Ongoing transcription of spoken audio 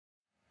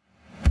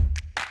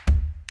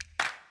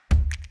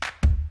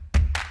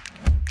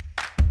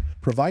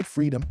Provide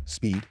freedom,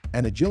 speed,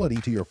 and agility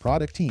to your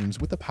product teams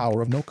with the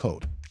power of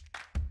no-code.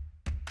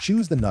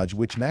 Choose the nudge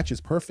which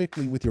matches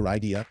perfectly with your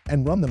idea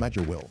and run them at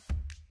your will.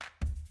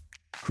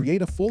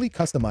 Create a fully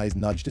customized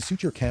nudge to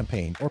suit your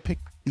campaign or pick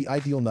the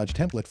ideal nudge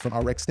template from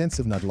our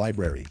extensive nudge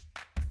library.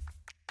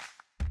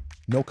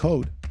 No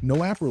code,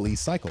 no app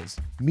release cycles,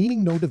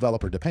 meaning no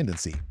developer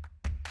dependency.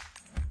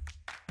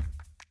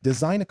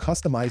 Design a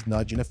customized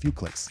nudge in a few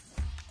clicks.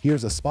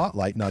 Here's a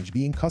spotlight nudge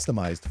being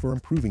customized for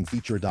improving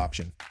feature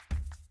adoption.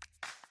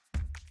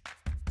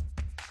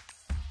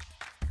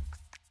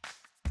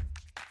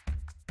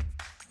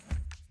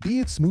 Be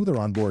it smoother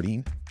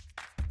onboarding,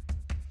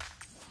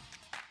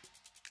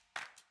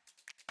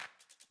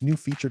 new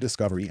feature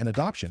discovery and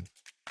adoption,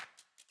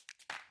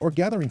 or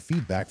gathering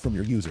feedback from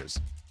your users.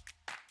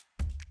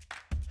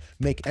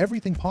 Make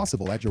everything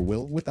possible at your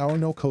will with our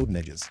no-code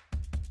nudges.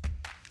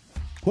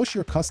 Push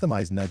your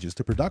customized nudges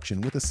to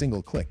production with a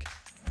single click.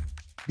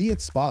 Be it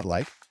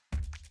spotlight,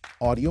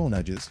 audio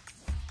nudges,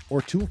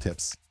 or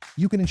tooltips,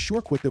 you can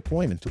ensure quick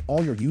deployment to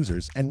all your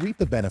users and reap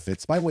the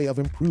benefits by way of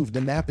improved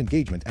in-app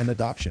engagement and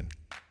adoption.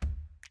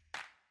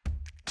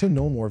 To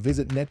know more,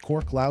 visit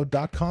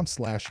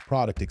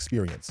netcorecloud.com/product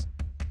experience.